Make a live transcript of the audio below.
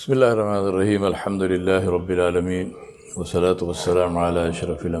بسم الله الرحمن الرحيم الحمد لله رب العالمين والصلاة والسلام على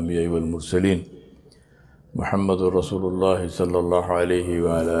أشرف الأنبياء والمرسلين محمد رسول الله صلى الله عليه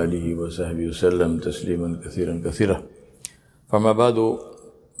وعلى آله وصحبه وسلم تسليما كثيرا كثيرا. فما بعد,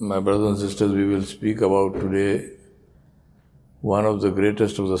 my brothers and sisters, we will speak about today one of the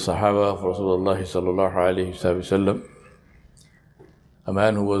greatest of the Sahaba of Rasulullah sallallahu alayhi wasallam, a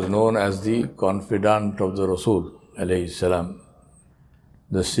man who was known as the confidant of the Rasul alayhi salam,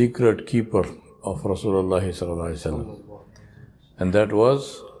 the secret keeper of Rasulullah sallallahu alaihi wasallam, and that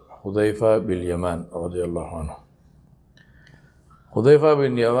was Hudhayfa bin Yaman radiyallahu anhu. Hudhayfa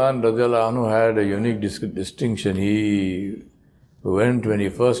bin Yaman radiyallahu anhu had a unique distinction. He went, when he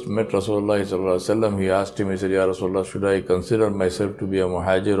first met Rasulullah sallallahu alaihi wasallam, he asked him, he said, Ya Rasulullah, should I consider myself to be a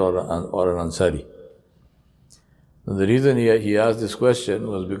muhajir or an ansari? And the reason he asked this question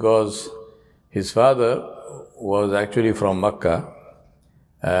was because his father was actually from Makkah,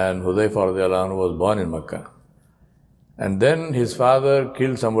 and Hudhayfa radiallahu anhu was born in Makkah. And then his father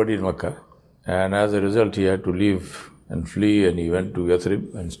killed somebody in Makkah, and as a result he had to leave and flee, and he went to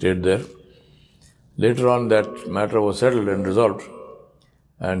Yathrib and stayed there. Later on that matter was settled and resolved,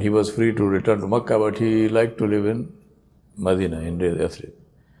 and he was free to return to Makkah, but he liked to live in Medina, in Yathrib.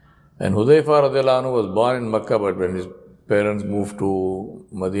 And Hudhayfa radiallahu anhu was born in Makkah, but when his parents moved to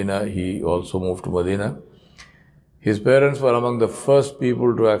Medina, he also moved to Medina. His parents were among the first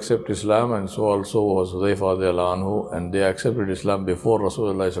people to accept Islam, and so also was Hudhayfa radiallahu anhu, and they accepted Islam before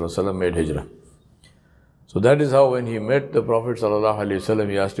Rasulullah sallallahu alaihi wasallam made hijrah. So that is how when he met the Prophet sallallahu alaihi wasallam,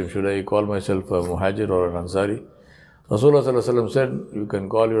 he asked him, should I call myself a muhajir or an ansari? Rasulullah sallallahu alaihi wasallam said, you can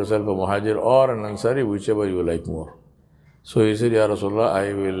call yourself a muhajir or an ansari, whichever you like more. So he said, Ya Rasulullah,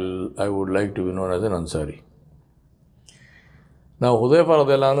 I would like to be known as an ansari. Now, Hudhayfa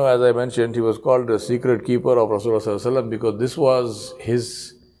radiallahu anhu, as I mentioned, he was called the secret keeper of Rasulullah sallallahu alaihi wasallam because this was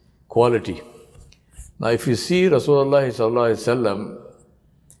his quality. Now, if you see Rasulullah sallallahu alaihi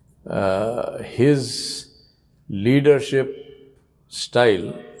wasallam, his leadership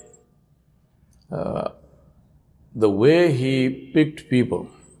style, the way he picked people,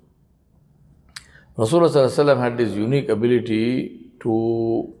 Rasulullah sallallahu alaihi wasallam had this unique ability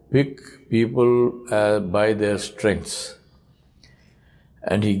to pick people by their strengths.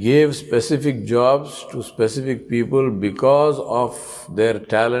 And he gave specific jobs to specific people because of their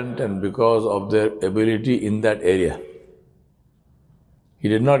talent and because of their ability in that area. He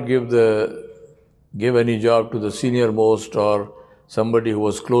did not give any job to the senior most or somebody who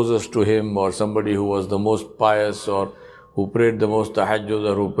was closest to him or somebody who was the most pious or who prayed the most tahajjud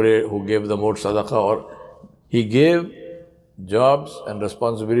or who gave the most sadaqah. Or he gave jobs and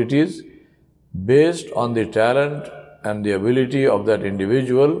responsibilities based on the talent and the ability of that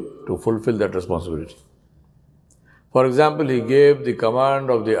individual to fulfill that responsibility. For example, he gave the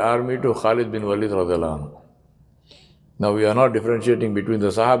command of the army to Khalid bin Walid radiallahu anhu. Now, we are not differentiating between the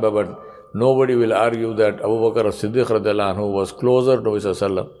Sahaba, but nobody will argue that Abu Bakr as-Siddiq radiallahu anhu was closer to Prophet sallallahu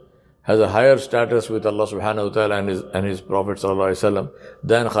alaihi wasallam, has a higher status with Allah subhanahu wa ta'ala and his Prophet sallallahu alaihi wasallam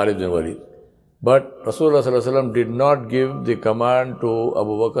than Khalid bin Walid. But Rasulullah sallallahu alaihi wasallam did not give the command to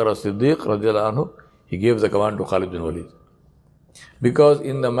Abu Bakr as-Siddiq radiallahu anhu. He gave the command to Khalid bin Walid. Because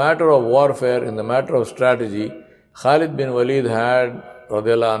in the matter of warfare, in the matter of strategy, Khalid bin Walid had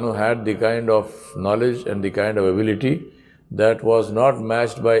the kind of knowledge and the kind of ability that was not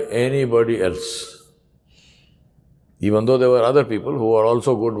matched by anybody else. Even though there were other people who were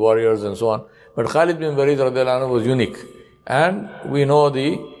also good warriors and so on, but Khalid bin Walid radiallahu anhu was unique. And we know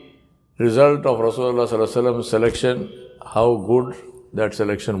the result of Rasulullah sallallahu alaihi wasallam's selection, how good that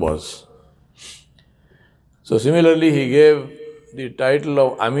selection was. So similarly, he gave the title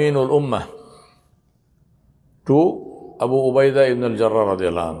of Aminul Ummah to Abu Ubaidah ibn al-Jarrah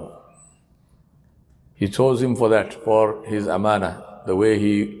radiallahu anhu. He chose him for that, for his amana, the way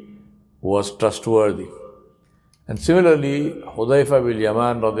he was trustworthy. And similarly, Hudhayfa bin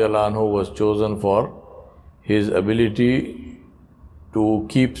Yaman radiallahu anhu was chosen for his ability to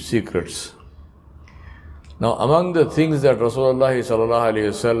keep secrets. Now, among the things that Rasulullah sallallahu alaihi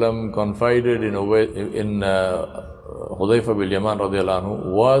wasallam confided in Hudhayfa bin Yaman radiallahu anhu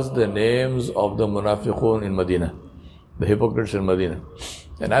was the names of the munafiqun in Medina, the hypocrites in Medina.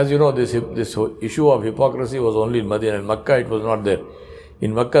 And as you know, this issue of hypocrisy was only in Medina. In Makkah, it was not there.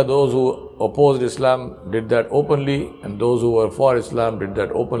 In Makkah, those who opposed Islam did that openly, and those who were for Islam did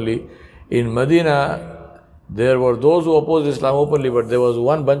that openly. In Medina, there were those who opposed Islam openly, but there was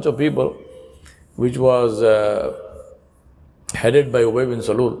one bunch of people which was headed by Ubay bin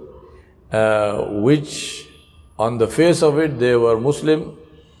Salul, which on the face of it, they were Muslim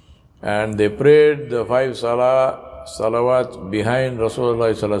and they prayed the 5 Salah salawat behind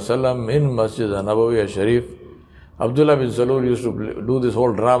Rasulullah sallallahu alaihi wasallam in Masjid Nabawi Sharif. Abdullah bin Salul used to do this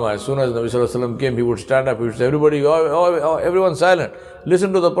whole drama. As soon as Nabi sallallahu alaihi wasallam came, he would stand up, he would say, everybody, everyone silent.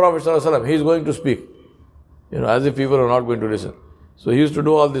 Listen to the Prophet sallallahu alaihi wasallam. He is going to speak. As if people are not going to listen. So he used to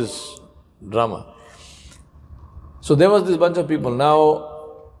do all this drama. So there was this bunch of people. Now,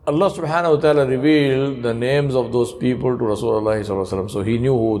 Allah subhanahu wa ta'ala revealed the names of those people to Rasulullah sallallahu alaihi wasallam. So he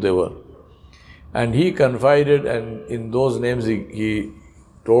knew who they were. And he confided, and in those names he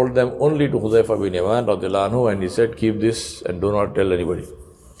told them only to Hudhayfa bin Yaman radiallahu anhu, and he said, keep this and do not tell anybody.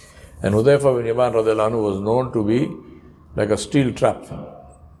 And Hudhayfa bin Yaman radiallahu anhu was known to be like a steel trap.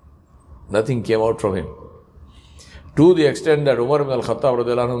 Nothing came out from him. To the extent that Umar ibn al-Khattab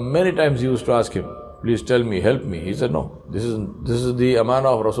radiallahu anhu many times used to ask him, please tell me, help me. He said, no, this is the amana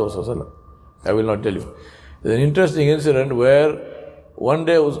of Rasulullah. I will not tell you. There's an interesting incident where one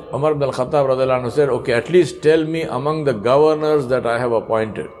day Umar ibn al-Khattab radiallahu anhu said, okay, at least tell me among the governors that I have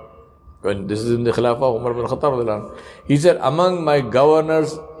appointed. When this is in the Khilafah of Umar ibn al-Khattab radiallahu anhu. He said, among my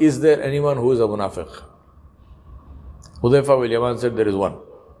governors, is there anyone who is a munafiq? Hudhayfa bin Yaman said, there is one.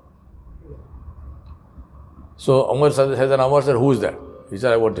 So Umar said, who is that? He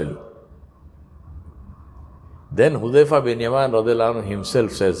said, I won't tell you. Then Hudhayfa bin Yaman radiallahu anhu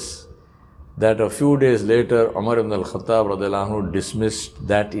himself says that a few days later, Umar ibn al-Khattab radiallahu anhu dismissed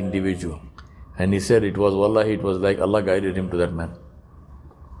that individual. And he said it was like Allah guided him to that man.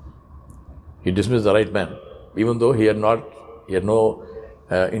 He dismissed the right man, even though he had no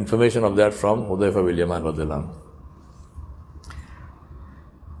information of that from Hudhayfa bin Yaman radiallahu anhu.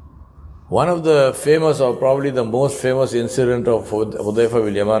 One of the famous, or probably the most famous incident of Hudhayfa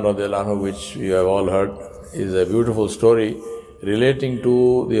bin Yaman radiallahu anhu, which you have all heard, is a beautiful story relating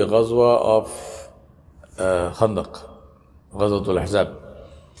to the Ghazwa of Khandaq, Ghazwatul Ahzab,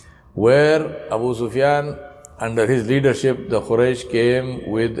 where Abu Sufyan, under his leadership, the Quraysh came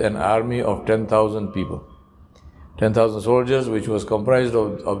with an army of 10,000 people. 10,000 soldiers, which was comprised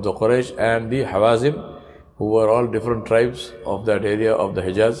of the Quraysh and the Hawazim, who were all different tribes of that area of the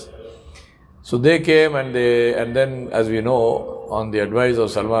Hijaz. So they came, and then, as we know, on the advice of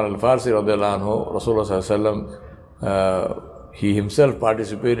Salman al-Farsi radiallahu anhu, Rasulullah sallallahu alaihi wasallam, he himself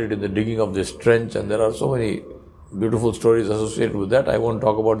participated in the digging of this trench, and there are so many beautiful stories associated with that. I won't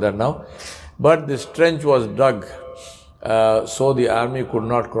talk about that now. But this trench was dug, so the army could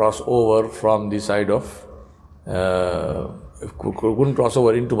not cross over from the side of, couldn't cross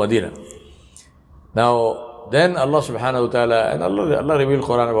over into Medina. Now, then Allah subhanahu wa ta'ala, and Allah revealed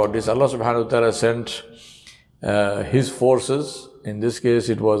Quran about this, Allah subhanahu wa ta'ala sent His forces. In this case,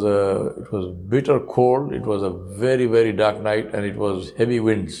 it was bitter cold, it was a very, very dark night, and it was heavy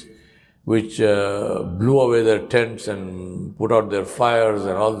winds, which blew away their tents and put out their fires,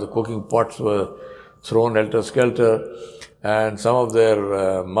 and all the cooking pots were thrown helter-skelter, and some of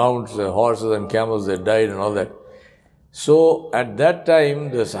their mounts, horses and camels, they died and all that. So at that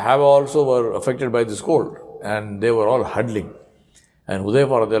time, the Sahaba also were affected by this cold, and they were all huddling. And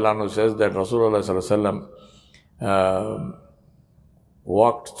Hudhayfa radiallahu anhu says that Rasulullah sallallahu alaihi wasallam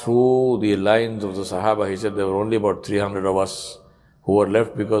walked through the lines of the Sahaba. He said there were only about 300 of us who were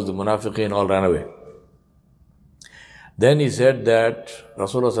left because the Munafiqeen all ran away. Then he said that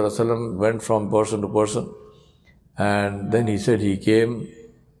Rasulullah sallallahu alaihi wasallam went from person to person, and then he said he came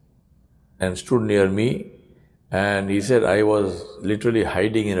and stood near me, and he said I was literally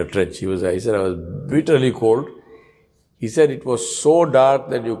hiding in a trench. He said I was bitterly cold. He said it was so dark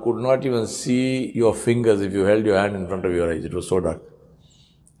that you could not even see your fingers if you held your hand in front of your eyes. It was so dark.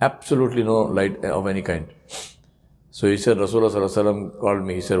 Absolutely no light of any kind. So he said, Rasulullah sallallahu alaihi wasallam called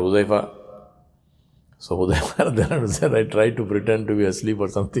me. He said, Hudhayfa. So Hudhayfa said, I tried to pretend to be asleep or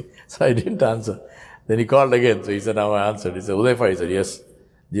something. So I didn't answer. Then he called again. So he said, now I answered. He said, Hudhayfa. He said, yes.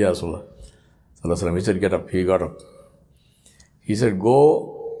 Ya Rasulullah. He said, get up. He got up. He said,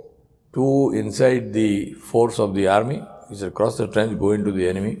 go to inside the force of the army. He said, cross the trench, go into the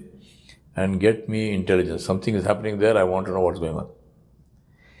enemy and get me intelligence. Something is happening there. I want to know what's going on.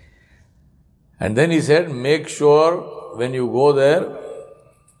 And then he said, make sure when you go there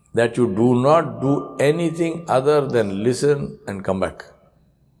that you do not do anything other than listen and come back.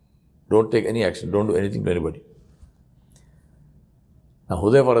 Don't take any action. Don't do anything to anybody. Now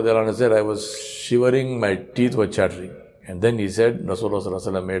Hudhayfa radiallahu anhu said, I was shivering, my teeth were chattering. And then he said, Rasulullah sallallahu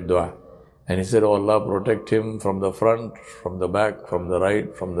alaihi wasallam made dua. And he said, oh Allah, protect him from the front, from the back, from the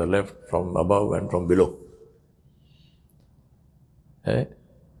right, from the left, from above and from below.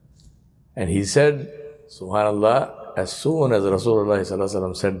 And he said, subhanallah, as soon as Rasulullah sallallahu alaihi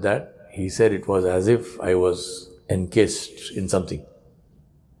wasallam said that, he said it was as if I was encased in something.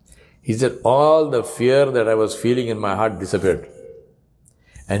 He said, all the fear that I was feeling in my heart disappeared.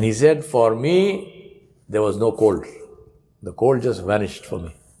 And he said, for me, there was no cold. The cold just vanished for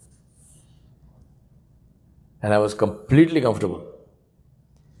me. And I was completely comfortable.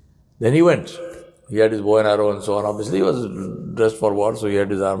 Then he went. He had his bow and arrow and so on. Obviously, he was dressed for war, so he had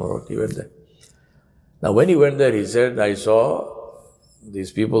his armor. He went there. Now, when he went there, he said, I saw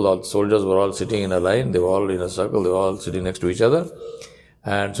these people, all soldiers were all sitting in a line. They were all in a circle. They were all sitting next to each other.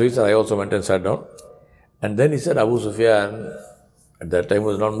 And so he said, I also went and sat down. And then he said, Abu Sufyan, at that time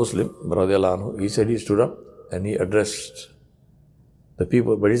was not Muslim, radiallahu anhu. He said he stood up and he addressed the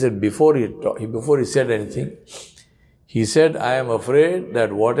people. But he said, before he said anything, he said, I am afraid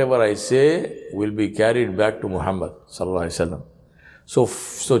that whatever I say will be carried back to Muhammad sallallahu alaihi wasallam.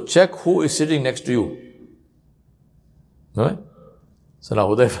 So check who is sitting next to you. No? So now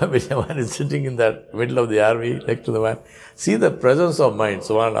Hudayfa bin Yaman is sitting in that middle of the army next to the man. See the presence of mind.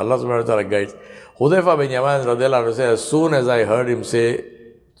 Allah subhanahu wa ta'ala guides. Hudayfa bin Yaman radiallahu anhu says, as soon as I heard him say,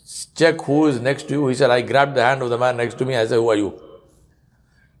 check who is next to you, he said, I grabbed the hand of the man next to me. I said, who are you?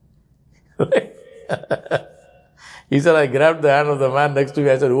 He said, I grabbed the hand of the man next to me.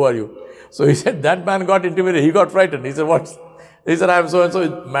 I said, who are you? So he said, that man got intimidated. He got frightened. He said, what? He said, I am so and so.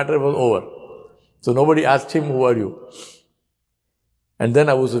 The matter was over. So nobody asked him, who are you? And then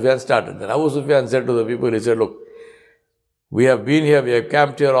Abu Sufyan started. Then Abu Sufyan said to the people, he said, look, we have been here, we have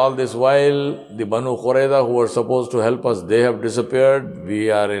camped here all this while. The Banu Qurayza who were supposed to help us, they have disappeared. We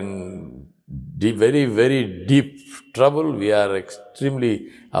are in very, very deep trouble. We are extremely,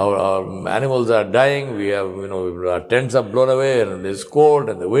 our animals are dying. We have, our tents are blown away and there's cold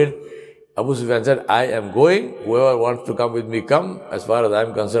and the wind. Abu Sufyan said, I am going. Whoever wants to come with me, come. As far as I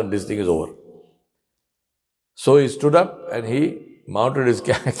am concerned, this thing is over. So he stood up and he mounted his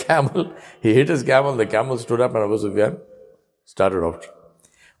camel. He hit his camel. The camel stood up and Abu Sufyan started out.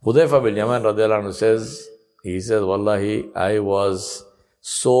 Hudayfa bin Yaman radiallahu anhu says, he says, Wallahi, I was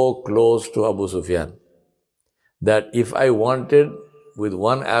so close to Abu Sufyan that if I wanted, with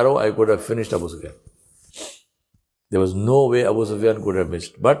one arrow, I could have finished Abu Sufyan. There was no way Abu Sufyan could have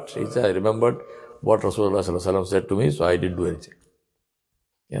missed. But he said, I remembered what Rasulullah sallallahu alaihi wasallam said to me, so I didn't do anything.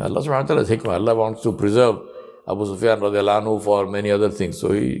 Yeah, Allah subhanahu wa ta'ala is hikmah. Allah wants to preserve Abu Sufyan radiallahu anhu for many other things.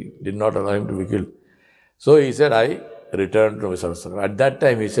 So he did not allow him to be killed. So he said, I returned to Rasulullah. At that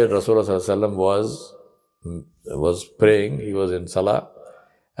time, he said Rasulullah sallallahu alaihi wasallam was praying. He was in salah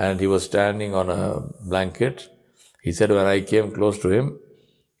and he was standing on a blanket. He said, when I came close to him,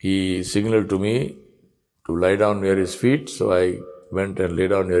 he signaled to me to lie down near his feet. So I went and lay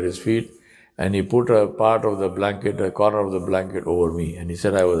down near his feet. And he put a part of the blanket, a corner of the blanket over me. And he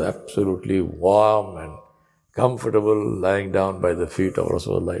said, I was absolutely warm and comfortable lying down by the feet of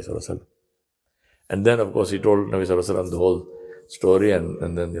Rasulullah sallallahu alaihi wasallam. And then, of course, he told Nabi sallallahu alaihi wasallam the whole story,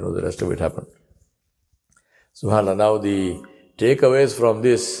 and then, the rest of it happened. SubhanAllah. Now, the takeaways from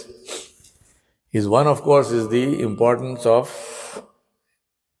this is one, of course, is the importance of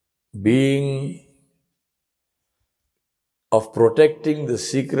protecting the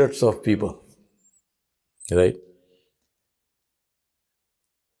secrets of people. Right?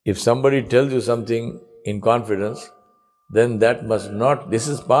 If somebody tells you something in confidence, then that must not, this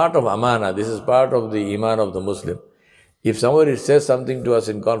is part of amana, this is part of the iman of the Muslim. If somebody says something to us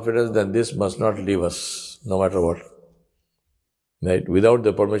in confidence, then this must not leave us, no matter what. Right? Without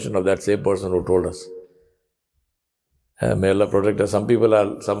the permission of that same person who told us. May Allah protect us. Some people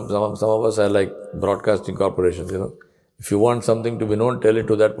are, some of us are like broadcasting corporations, If you want something to be known, tell it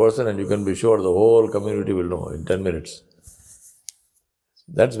to that person and you can be sure the whole community will know in 10 minutes.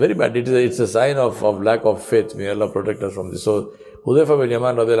 That's very bad. It's a sign of lack of faith. May Allah protect us from this. So, Hudayfa bin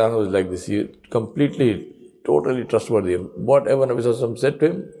Yaman radiallahu anhu is like this. He completely, totally trustworthy. Whatever Nabi sallallahu alaihi wasallam said to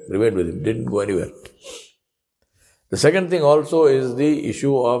him, remained with him. Didn't go anywhere. The second thing also is the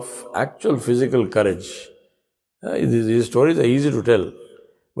issue of actual physical courage. These stories are easy to tell.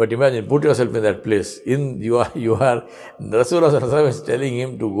 But imagine, put yourself in that place. You are Rasulullah sallallahu alaihi wasallam is telling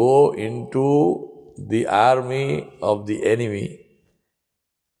him to go into the army of the enemy.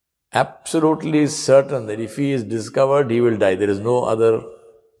 Absolutely certain that if he is discovered, he will die. There is no other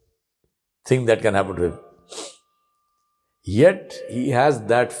thing that can happen to him. Yet, he has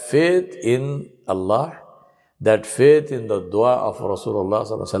that faith in Allah, that faith in the dua of Rasulullah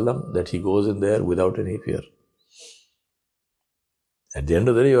sallallahu alaihi wasallam, that he goes in there without any fear. At the end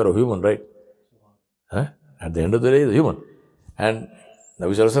of the day, you are a human, right? At the end of the day, he is a human. And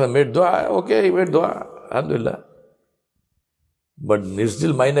Nabi sallallahu alaihi wasallam made dua. Okay, he made dua. Alhamdulillah. But it's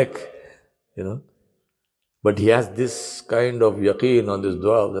still my neck, But he has this kind of yaqeen on this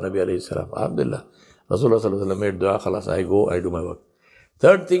dua of the Nabi alayhi salam. Alhamdulillah. Rasulullah sallallahu alaihi wasallam made dua, khalas, I go, I do my work.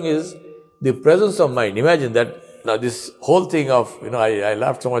 Third thing is the presence of mind. Imagine that. Now this whole thing of, I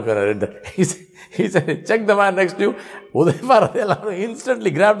laughed so much when I read that. He said, check the man next to you. Hudayfa radiallahu anhu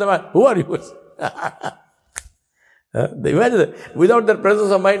instantly grabbed the man. Who are you? Imagine that. Without that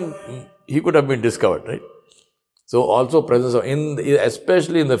presence of mind, he could have been discovered, right? So also presence of,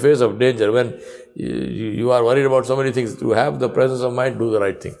 especially in the face of danger, when you are worried about so many things, to have the presence of mind, do the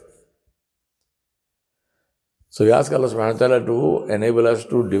right thing. So we ask Allah subhanahu wa ta'ala to enable us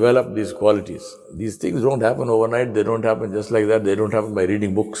to develop these qualities. These things don't happen overnight, they don't happen just like that, they don't happen by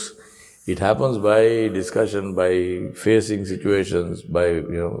reading books. It happens by discussion, by facing situations, by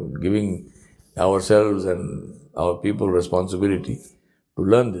giving ourselves and our people responsibility to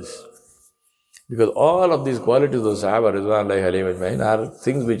learn this. Because all of these qualities of the Sahaba Ridwanullahi alayhim ajma'in are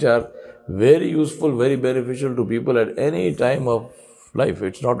things which are very useful, very beneficial to people at any time of life.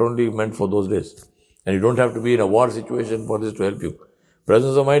 It's not only meant for those days. And you don't have to be in a war situation for this to help you.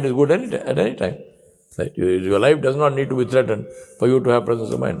 Presence of mind is good at any time. Right? Your life does not need to be threatened for you to have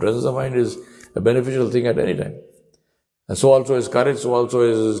presence of mind. Presence of mind is a beneficial thing at any time. And so also is courage, so also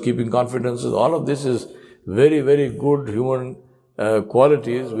is keeping confidence. All of this is very, very good human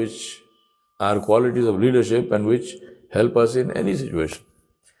qualities which are qualities of leadership and which help us in any situation.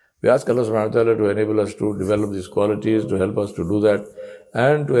 We ask Allah subhanahu wa ta'ala to enable us to develop these qualities, to help us to do that,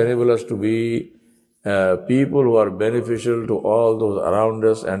 and to enable us to be people who are beneficial to all those around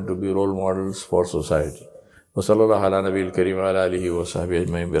us and to be role models for society. وصلى الله على نبي الكريم وعلى آله وصحبه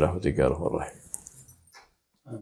أجمعين برحمتك يا أرحم الراحمين.